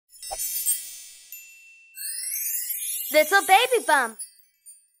Little baby bump.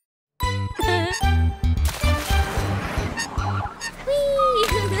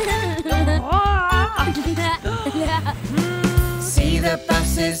 See the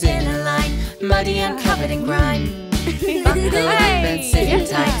buses in a line, muddy and covered in grime. Buckle up and sit in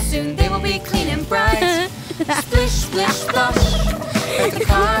tight, soon they will be clean and bright. Splish, splish, splosh, at the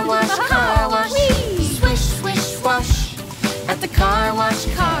car wash, car wash. Swish, swish, wash, at the car wash,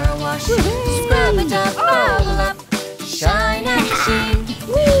 car wash. Scrub it up, bubble up, shine and sheen.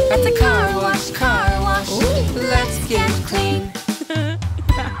 At the car wash, let's get clean.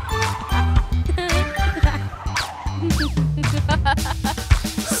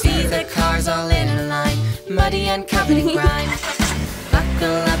 See the cars all in a line, muddy and covered in grime.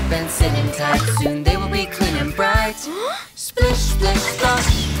 Buckle up and sit in tight, soon they will be clean and bright. Splish, splish,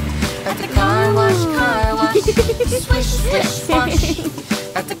 splash, at the car wash, car wash. Swish, swish, wash,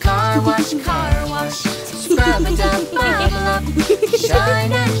 at the car wash, scrub it up, bubble up,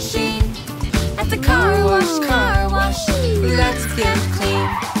 shine and sheen. At the car wash, let's get clean.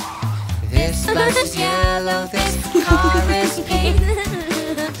 This bus is yellow, this car is pink.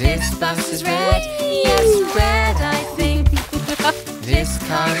 This bus is red, yes, red I think. This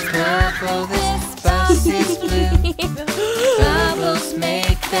car's purple, this bus is blue. Bubbles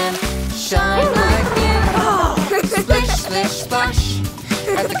make them shine like new. Splish, splish, splash,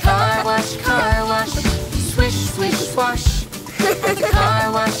 at the car wash, swish, swish, wash, at the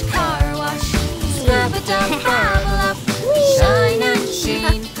car wash, scrub it up, bubble up, shine and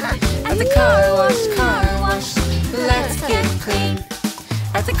sheen. At the car wash, let's get clean.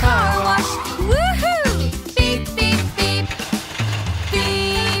 At the car wash, woohoo! Beep, beep, beep,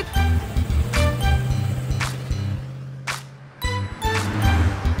 beep.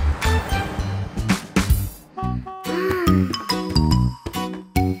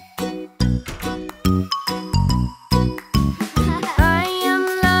 I am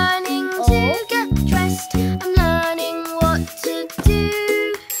learning to get dressed. I'm learning what to do.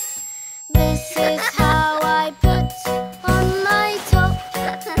 This is how I put on my top.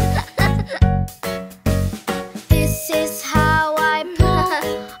 This is how I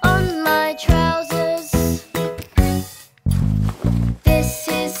pull on my trousers. This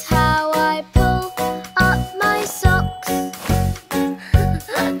is how I pull up my socks.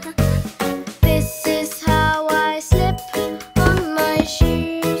 This is how I slip on my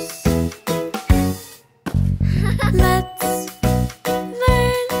shoes. Let's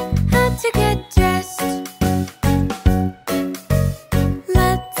learn how to get dressed.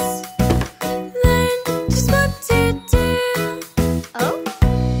 Let's learn just what to do. Oh?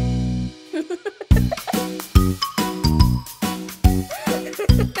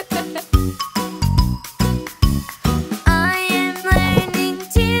 I am learning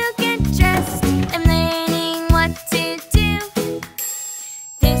to get dressed. I'm learning what to do.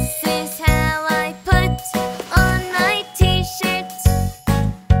 This is how I put on my t-shirt.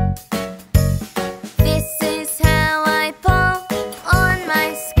 This is how I pull on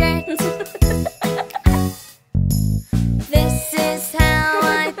my skirt. This is how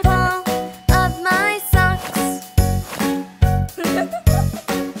I pull up my socks.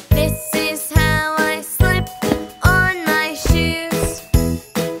 This is how I slip on my shoes.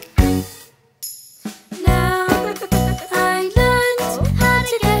 Now I learned how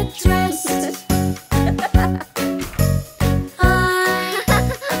to get dressed. I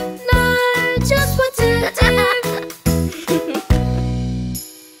know just what to do.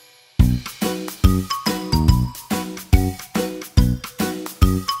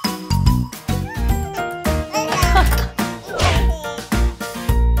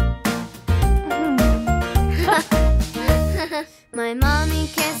 My mommy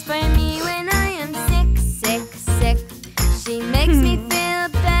cares for me when I am sick, sick, sick. She makes me feel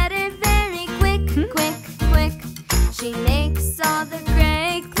better very quick, quick, quick. She makes all the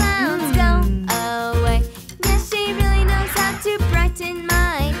gray clouds go away. Yes, she really knows how to brighten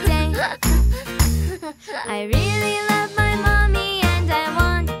my day. I really love my mommy and I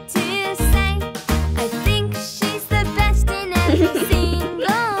want to say I think she's the best in every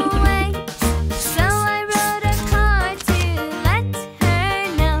single way. So I wrote a card to let her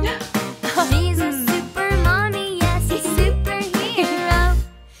know she's a super mommy, yes, a superhero.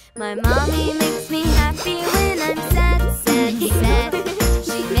 My mommy makes me happy when I'm sad, sad, sad.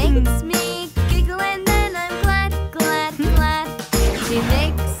 She makes me giggle and then I'm glad, glad, glad. She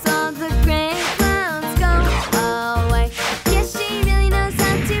makes all the gray clouds go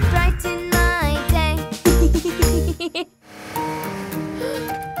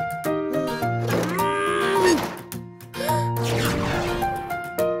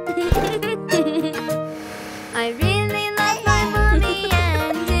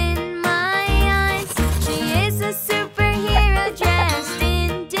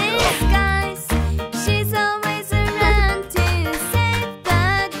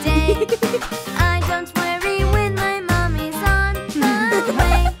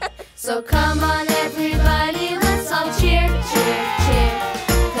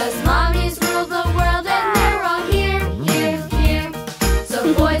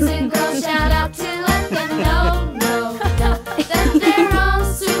Boys and girls shout out to let them know, know, know that they're all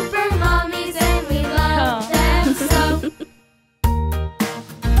super mommies and we love them so.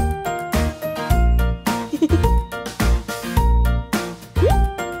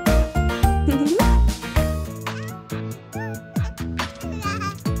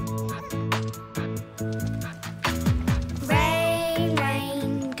 Rain,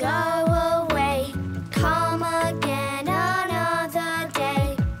 rain, go away, come again another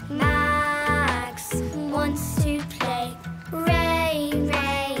day. Max wants to play. Rain,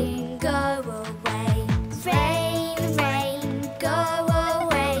 rain, go away. Rain, rain, go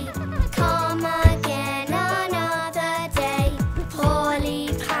away, come again another day. Polly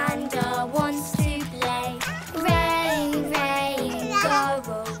Panda wants to play. Rain, rain, go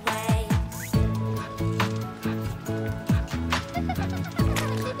away.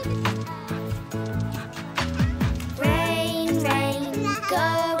 Rain, rain, go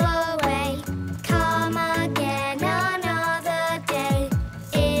away, come again another day.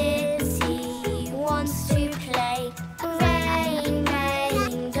 Izzy wants to play. Rain,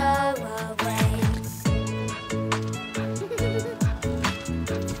 rain, go away.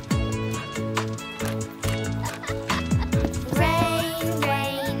 Rain,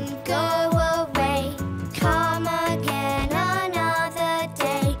 rain, go away, come again another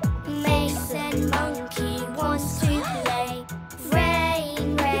day. Mason Monkey wants to play.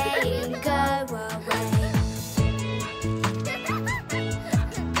 Rain, rain, go away.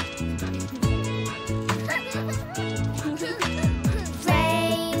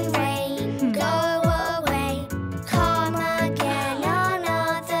 Rain, rain, go away, come again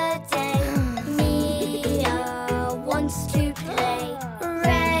another day. Mia wants to play.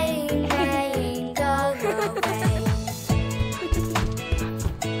 Rain, rain, go away.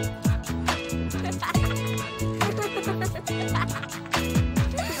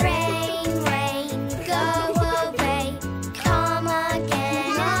 Rain, rain, go away, come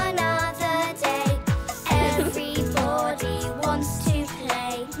again another day. Everybody wants to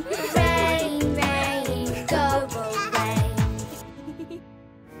play. Rain, rain, go away.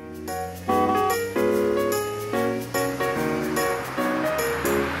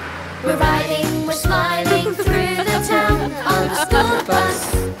 We're riding, we're smiling through the town on the school bus.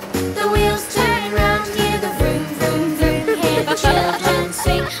 The wheels turn round, hear the vroom, vroom, vroom. Hear the children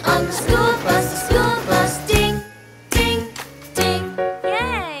sing on the school bus, ding, ding, ding.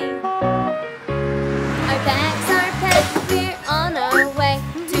 Yay! Our bags are packed, we're on our way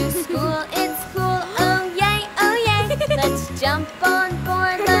to school. It's cool, oh yay, oh yay. Let's jump on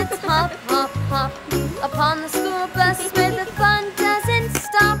board, let's hop, hop, hop upon the school bus where the fun doesn't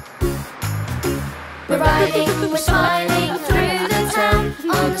stop. We're riding, we're smiling through the town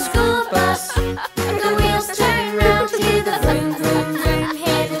on the school bus. The wheels turn round, hear the vroom, vroom, vroom.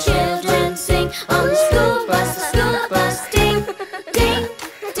 Hear the children sing on the school bus, ding, ding,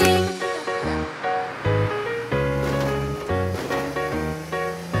 ding.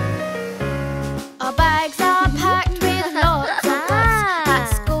 Our bags are packed with lots of books. At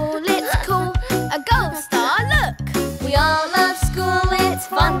school it's cool, a gold star, look. We all love school, it's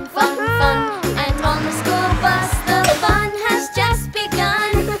fun, fun, fun. And on the school bus the fun has just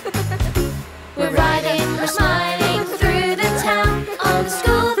begun. We're riding, we're smiling through the town on the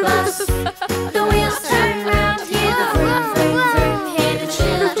school bus. The wheels turn round, hear the vroom, vroom, vroom. Hear the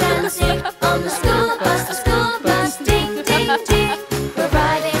children sing on the school bus, ding, ding, ding. We're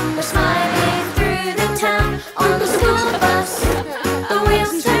riding, we're smiling through the town on the school bus. The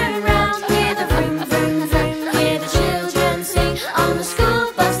wheels turn round, hear the vroom, vroom, vroom. Hear the children sing on the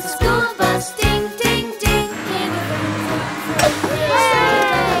school bus, ding, ding, ding. Hear the vroom, vroom,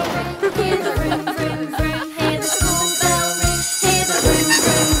 vroom. Hear the vroom, vroom, vroom. Hear the school bell ring. Hear the vroom,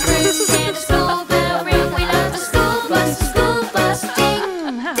 vroom, vroom. Hear the school bell ring. We love the school bus, ding,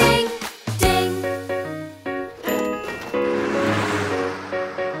 ding, ding.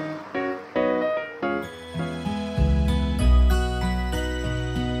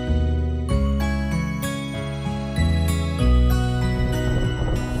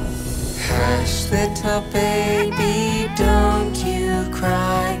 Hush, little baby, don't you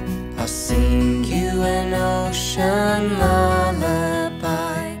cry. I'll sing you an ocean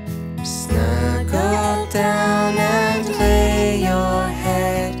lullaby. Snuggle down and lay your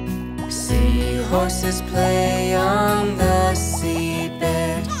head. Seahorses play on the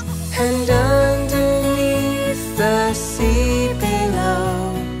seabed. And underneath the sea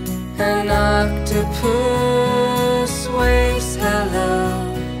below, an octopus waves hello.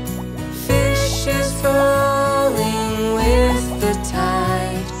 Fishes falling with the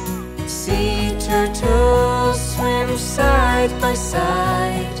tide. Sea turtles swim side by side.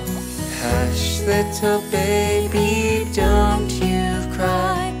 little baby, don't you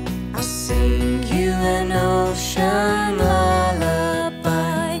cry. I'll sing you an ocean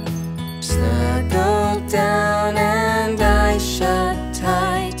lullaby. Snuggle down and eyes shut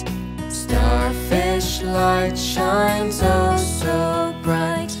tight. Starfish light shines oh so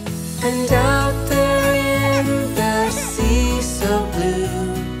bright. And out there in the sea so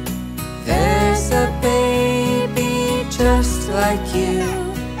blue, there's a baby just like you.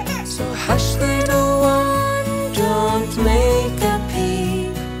 So hush little one, don't make a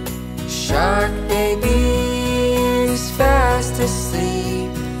peep. Shark baby is fast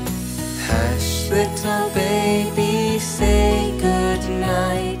asleep. Hush little baby, say good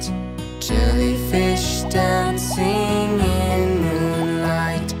night. Jellyfish dancing in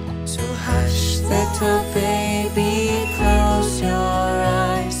moonlight. So hush little baby, close your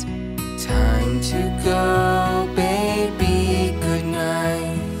eyes. Time to go, baby, good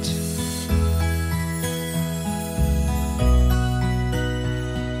night.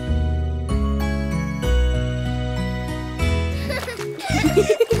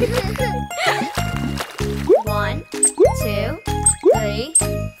 One, two, three,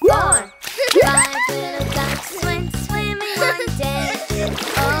 four. Five little ducks went swimming one day,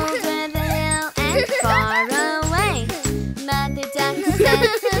 over the hill and far away. Mother duck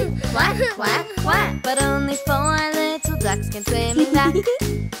said, quack, quack, quack, but only four little ducks came swimming back.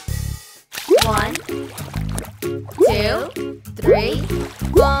 One, two, three,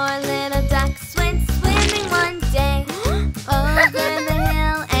 four little ducks went swimming one day, over the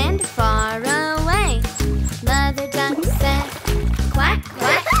hill and far away. Mother duck said, quack,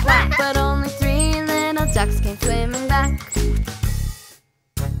 quack, quack, but only three little ducks came swimming back.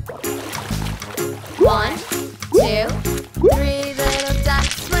 One, two, three little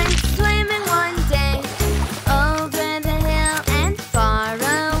ducks went swimming one day, over the hill and far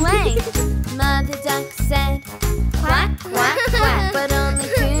away. Mother duck said, quack, quack, quack, but only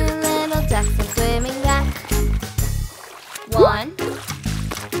two little ducks came swimming back. One, two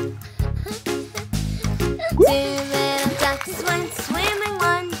little ducks went swimming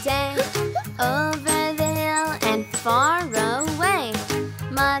one day, over the hill and far away.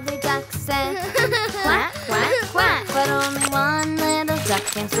 Mother duck said, quack, quack, quack, but only one little duck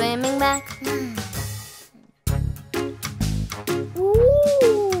came swimming back.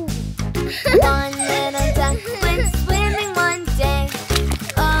 One little duck went swimming one day,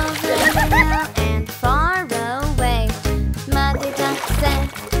 over the hill and far away. Mother duck said,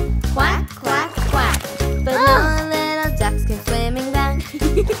 quack, quack, quack, but no little ducks came swimming back.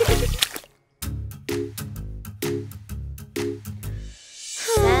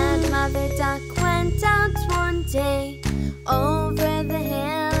 Sad mother duck went out one day, over the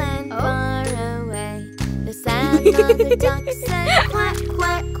hill and far away. The sad mother duck said, quack,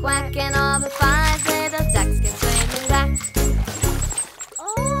 quack, quack, and all the five little ducks came swimming back.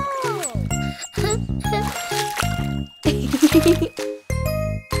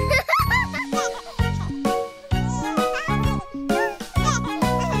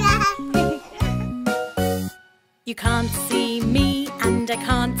 You can't see me and I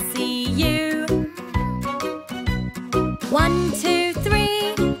can't see you. 1, 2,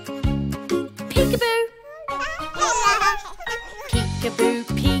 3. Peekaboo. Peekaboo,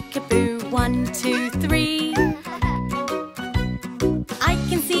 peekaboo. 1, 2, 3. I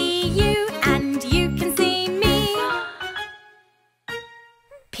can see you and you can see me.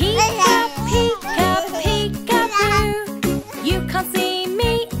 Peeka, peeka, peekaboo. You can't see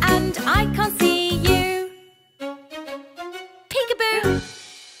me and I can't see you. Peekaboo.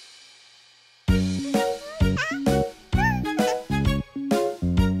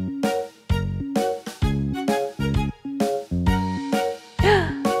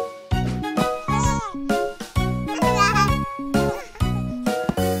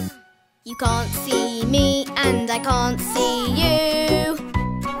 You can't see me and I can't see you.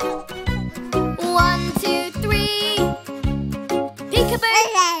 1, 2, 3. Peekaboo.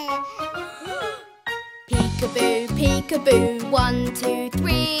 Peekaboo, peekaboo. 1, 2,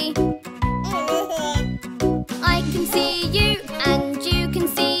 3. I can see you and you can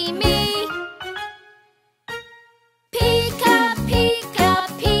see me. Peeka, peeka,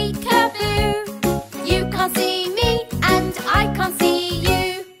 peekaboo. You can't see me and I can't see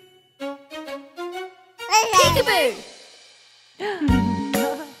you. Peekaboo.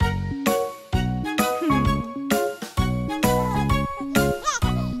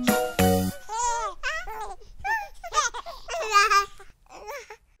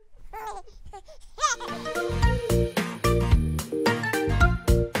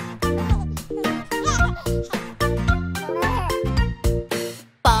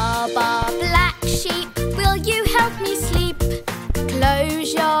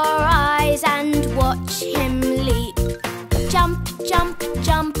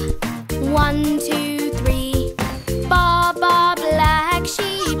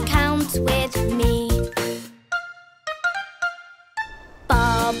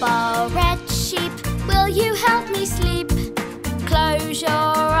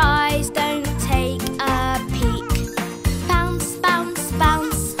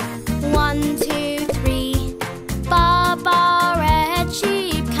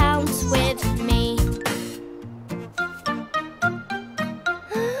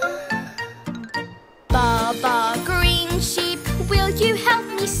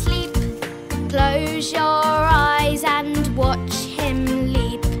 sleep. Close your eyes and watch him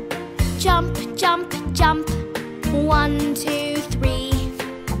leap. Jump, jump, jump. 1, 2, 3.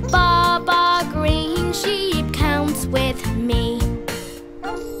 Baba green sheep counts with me.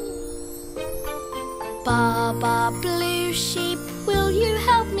 Baba blue sheep, will you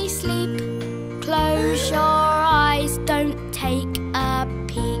help me sleep? Close your eyes, don't take a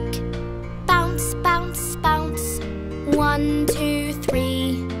peek. Bounce, bounce, bounce. 1, 2,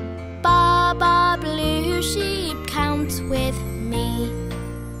 3. Baba blue sheep counts with me.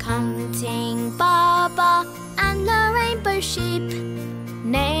 Counting Baba and the rainbow sheep.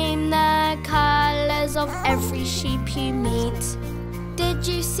 Name the colors of every sheep you meet. Did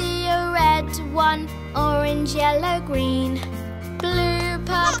you see a red one? Orange, yellow, green. Blue,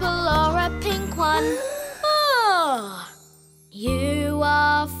 purple or a pink one? Oh, you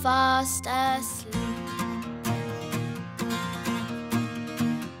are fast asleep.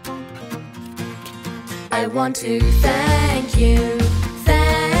 I want to thank you,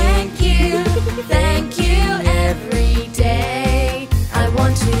 thank you, thank you every day. I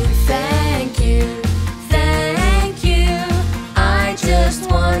want to thank you, thank you. I just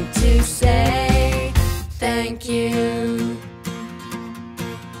want to say thank you.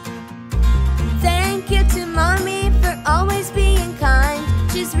 Thank you to Mommy for always being kind.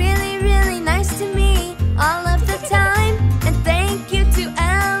 She's really, really nice to me all of the time. And thank you to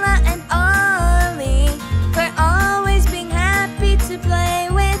Ella and Ollie for always being happy to play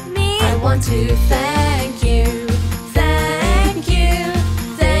with me. I want to thank you, thank you,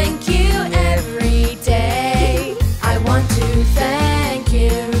 thank you every day. I want to thank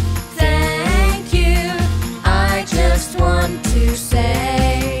you, thank you. I just want to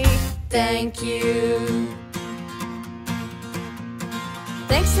say thank you.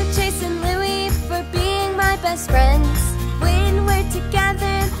 Thanks to Chase and Louie for being my best friends. When we're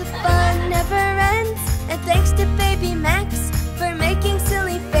together, the fun never ends. And thanks to Baby Max for making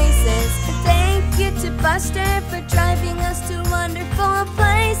silly faces. And thank you to Buster for driving us to wonderful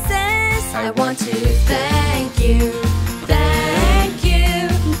places. I want to thank you, thank you,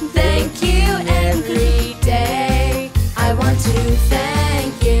 thank you every day. I want to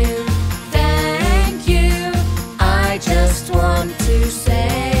thank you, thank you. I just want to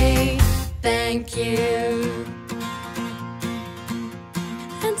say thank you.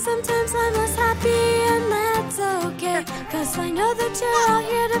 And sometimes I'm less happy and that's okay, 'cause I know that you're all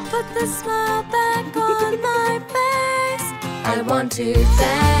here to put the smile back on my face. I want to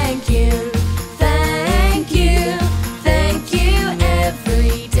thank you, thank you, thank you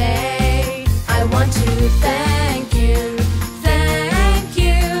every day. I want to thank you, thank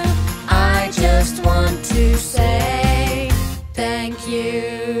you. I just want to say thank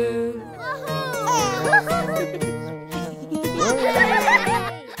you.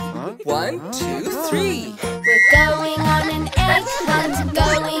 1, 2, 3. We're going on an egg hunt,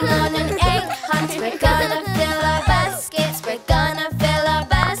 going on an egg hunt. We're gonna fill our baskets, we're gonna fill our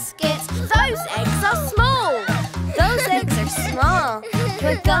baskets. Those eggs are small, those eggs are small.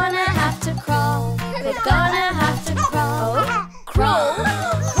 We're gonna have to crawl, we're gonna have to crawl. Crawl,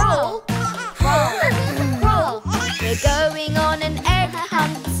 crawl, crawl, crawl. We're going on an egg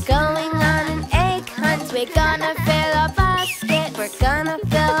hunt, going on an egg hunt. We're gonna fill our baskets, we're gonna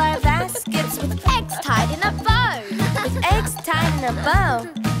fill our baskets with eggs tied in a bow. With eggs tied in a bow,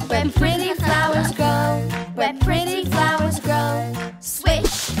 where pretty flowers grow, where pretty flowers grow.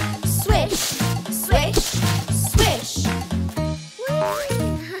 Swish, swish, swish, swish.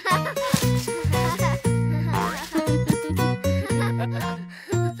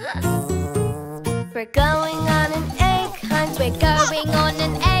 We're going on an egg hunt, we're going on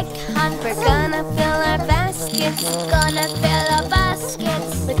an egg hunt. We're gonna fill our baskets, gonna fill our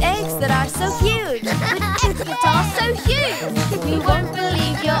baskets with eggs that are so huge, with eggs that are so huge. We won't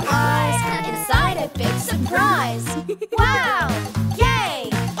believe your eyes, inside a big surprise. Wow! Yay!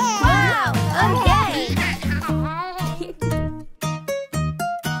 Wow! Oh yay!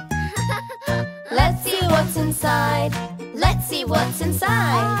 Let's see what's inside. Let's see what's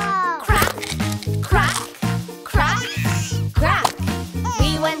inside. Crack, crack, crack, crack.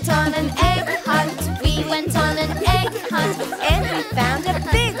 We went on an egg hunt. We went on an egg hunt. And we found a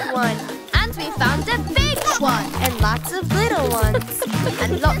big one. And we found a big one. And lots of little ones.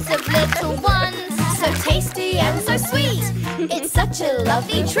 And lots of little ones. So tasty and so sweet. It's such a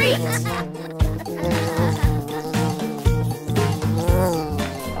lovely treat.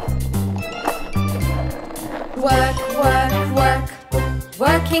 Work, work, work.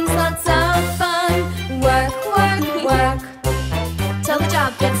 Working's lots of fun. Work, work, work, till the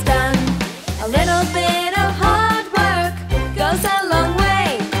job gets done. A little bit of hard work goes a long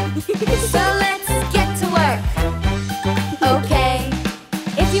way.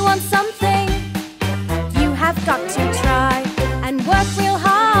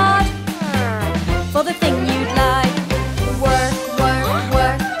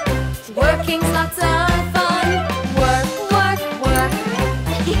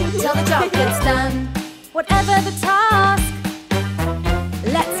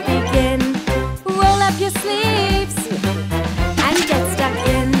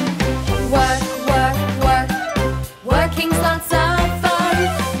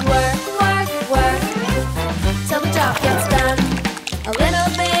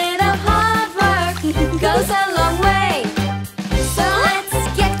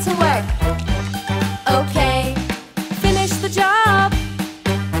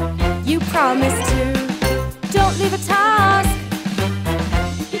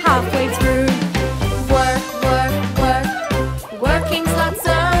 Working's lots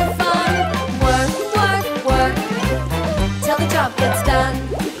of fun. Work, work, work, till the job gets done.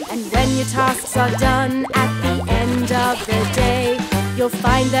 And when your tasks are done at the end of the day, you'll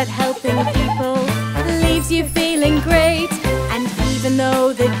find that helping people leaves you feeling great. And even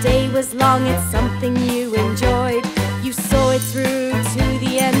though the day was long, it's something you enjoyed. You saw it through to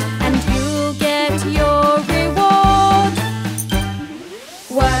the end, and you'll get your reward.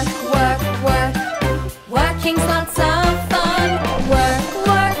 Work, work, work, working's lots of fun. Work,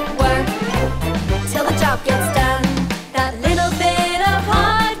 work, work, till the job gets done. That little bit of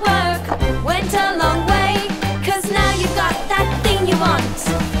hard work went a long way, 'cause now you've got that thing you want.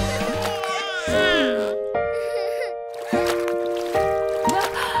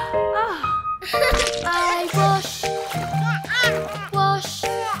 I wash, wash,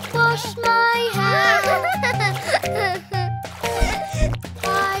 wash my hair.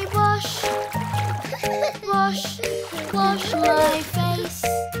 I wash, wash, wash my face.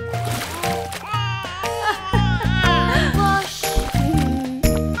 I wash,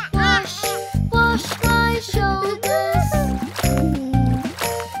 wash, wash my shoulders.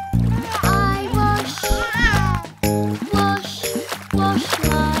 I wash, wash, wash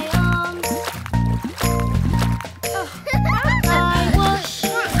my arms. I wash,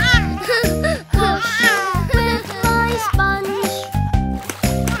 wash with my sponge.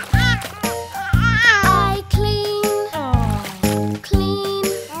 I clean, clean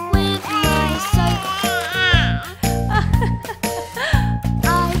with my soap.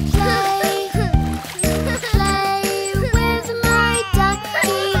 I play, play with my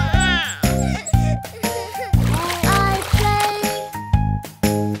ducky. I play,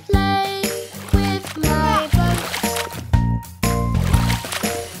 play with my boat.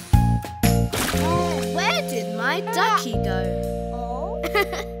 Where did my ducky go?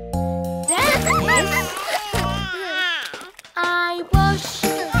 There it is. I wash,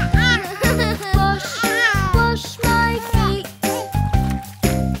 wash, wash my feet.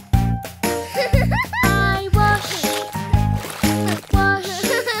 I wash, wash,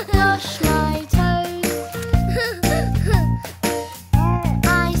 wash my toes. I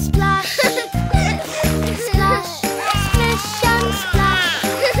splash, splash, splish and splash.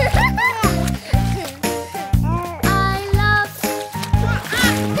 I love,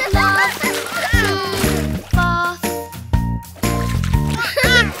 love to bath.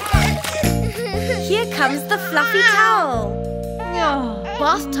 Here comes the fluffy towel.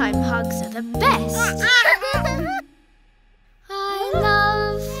 Bath time hugs are the best. I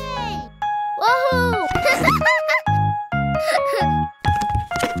love. Woohoo!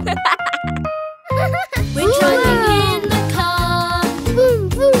 We're driving in the car. Boom,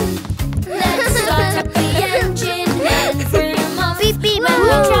 boom. Let's start up the engine and vroom off. Beep, beep, When we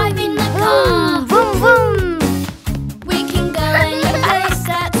drive in the car, Boom, boom. we can go any place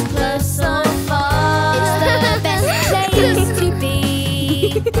that's close or far. It's the best place to be.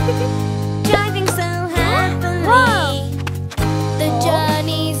 Driving so happily, the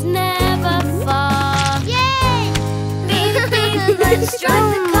journey's never far. Yay! Beep, beep, let's drive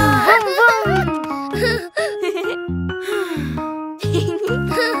the car.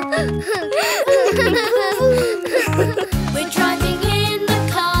 We're driving in the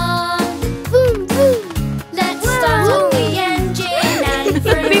car. Boom, boom. Let's start up the engine and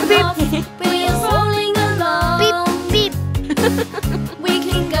vroom off. We're rolling along. Beep, beep. We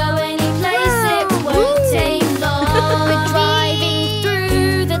can go any place, it won't take long. We're driving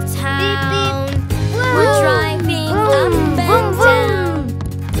through the town. We're driving up and down.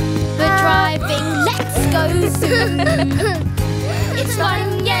 We're driving, let's go zoom. It's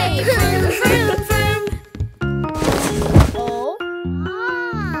fun, yay, vroom, vroom, vroom. Oh.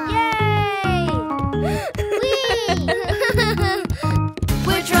 Yay! Whee!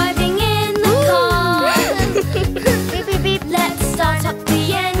 We're driving in the car. Beep, beep, beep. Let's start up the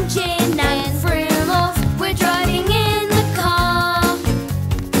engine and vroom off. We're driving in the car.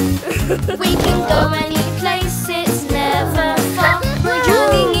 We can go any place, it's never far. We're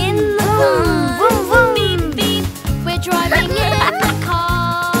driving in the car. Beep, beep. We're driving in the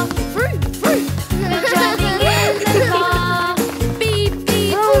car. We're driving in the car. Beep,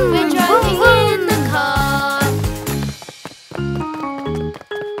 beep. We're driving in the car.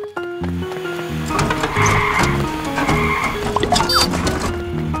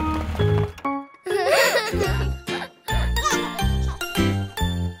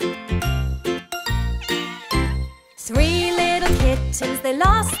 Three little kittens, they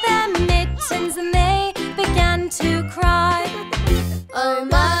lost their mittens and they began to cry. Oh,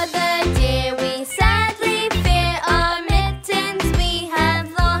 mother dear, we sadly fear our mittens we have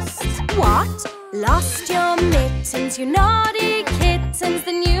lost. What? Lost your mittens, you naughty kitten?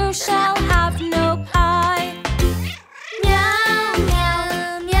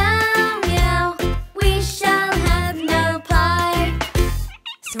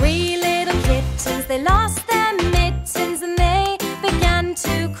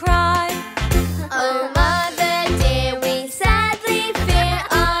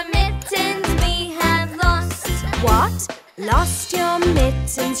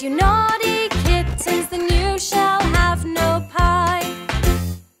 mittens, you naughty kittens, then you shall have no pie.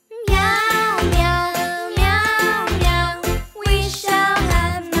 Meow, meow, meow, meow, we shall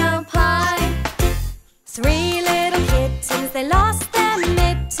have no pie. 3 little kittens, they lost their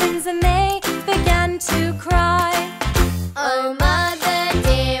mittens and they began to cry. Oh, mother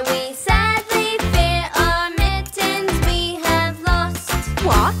dear, we sadly fear our mittens we have lost.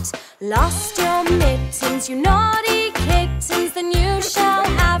 What? Lost your mittens, you naughty kittens, then you shall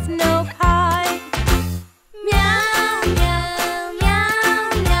have no pie. Meow, meow, meow,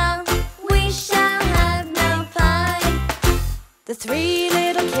 meow, we shall have no pie. The 3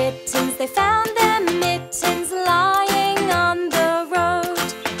 little kittens, they found their mittens lying on the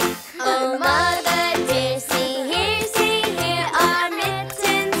road. Oh, mother dear, see here, our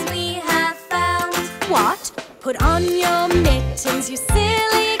mittens we have found. What? Put on your mittens, you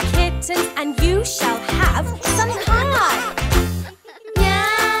silly kittens, and you shall have some pie.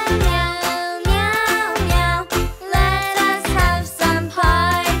 Meow, meow, meow, meow, let us have some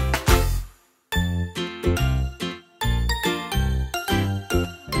pie.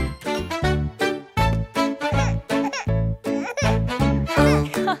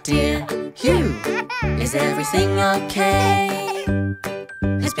 Oh dear, you, is everything okay?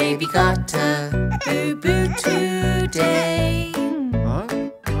 Has baby got a boo-boo today?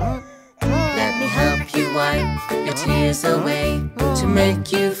 Let me help you wipe your tears away to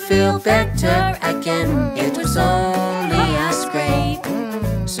make you feel better again. It was only a scrape,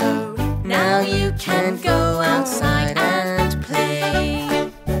 so now you can go outside and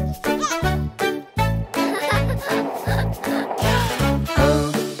play.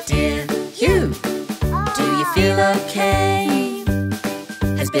 Oh dear, you, do you feel okay?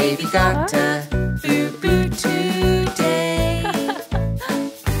 Has baby got a boo-boo today?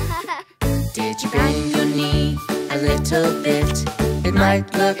 Did you bend your knee a little bit? It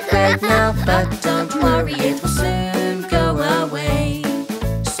might look red now, but don't worry, it will soon go away.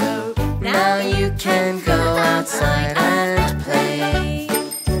 So now you can go outside and play.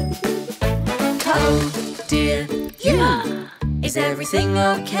 Oh dear, you, is everything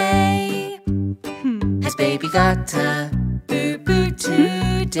okay? Has baby got a boo-boo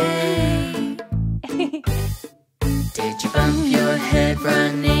today? Did you bump your head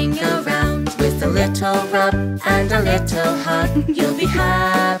running around with a little rub and a little hug? You'll be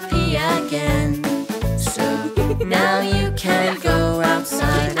happy again. So now you can go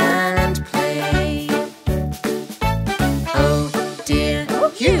outside and play. Oh dear,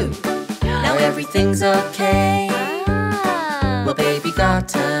 you, now everything's okay. Well, baby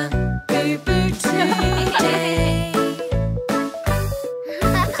got a boo-boo today.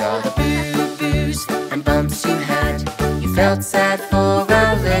 With all the boo-boos and bumps you had, you felt sad for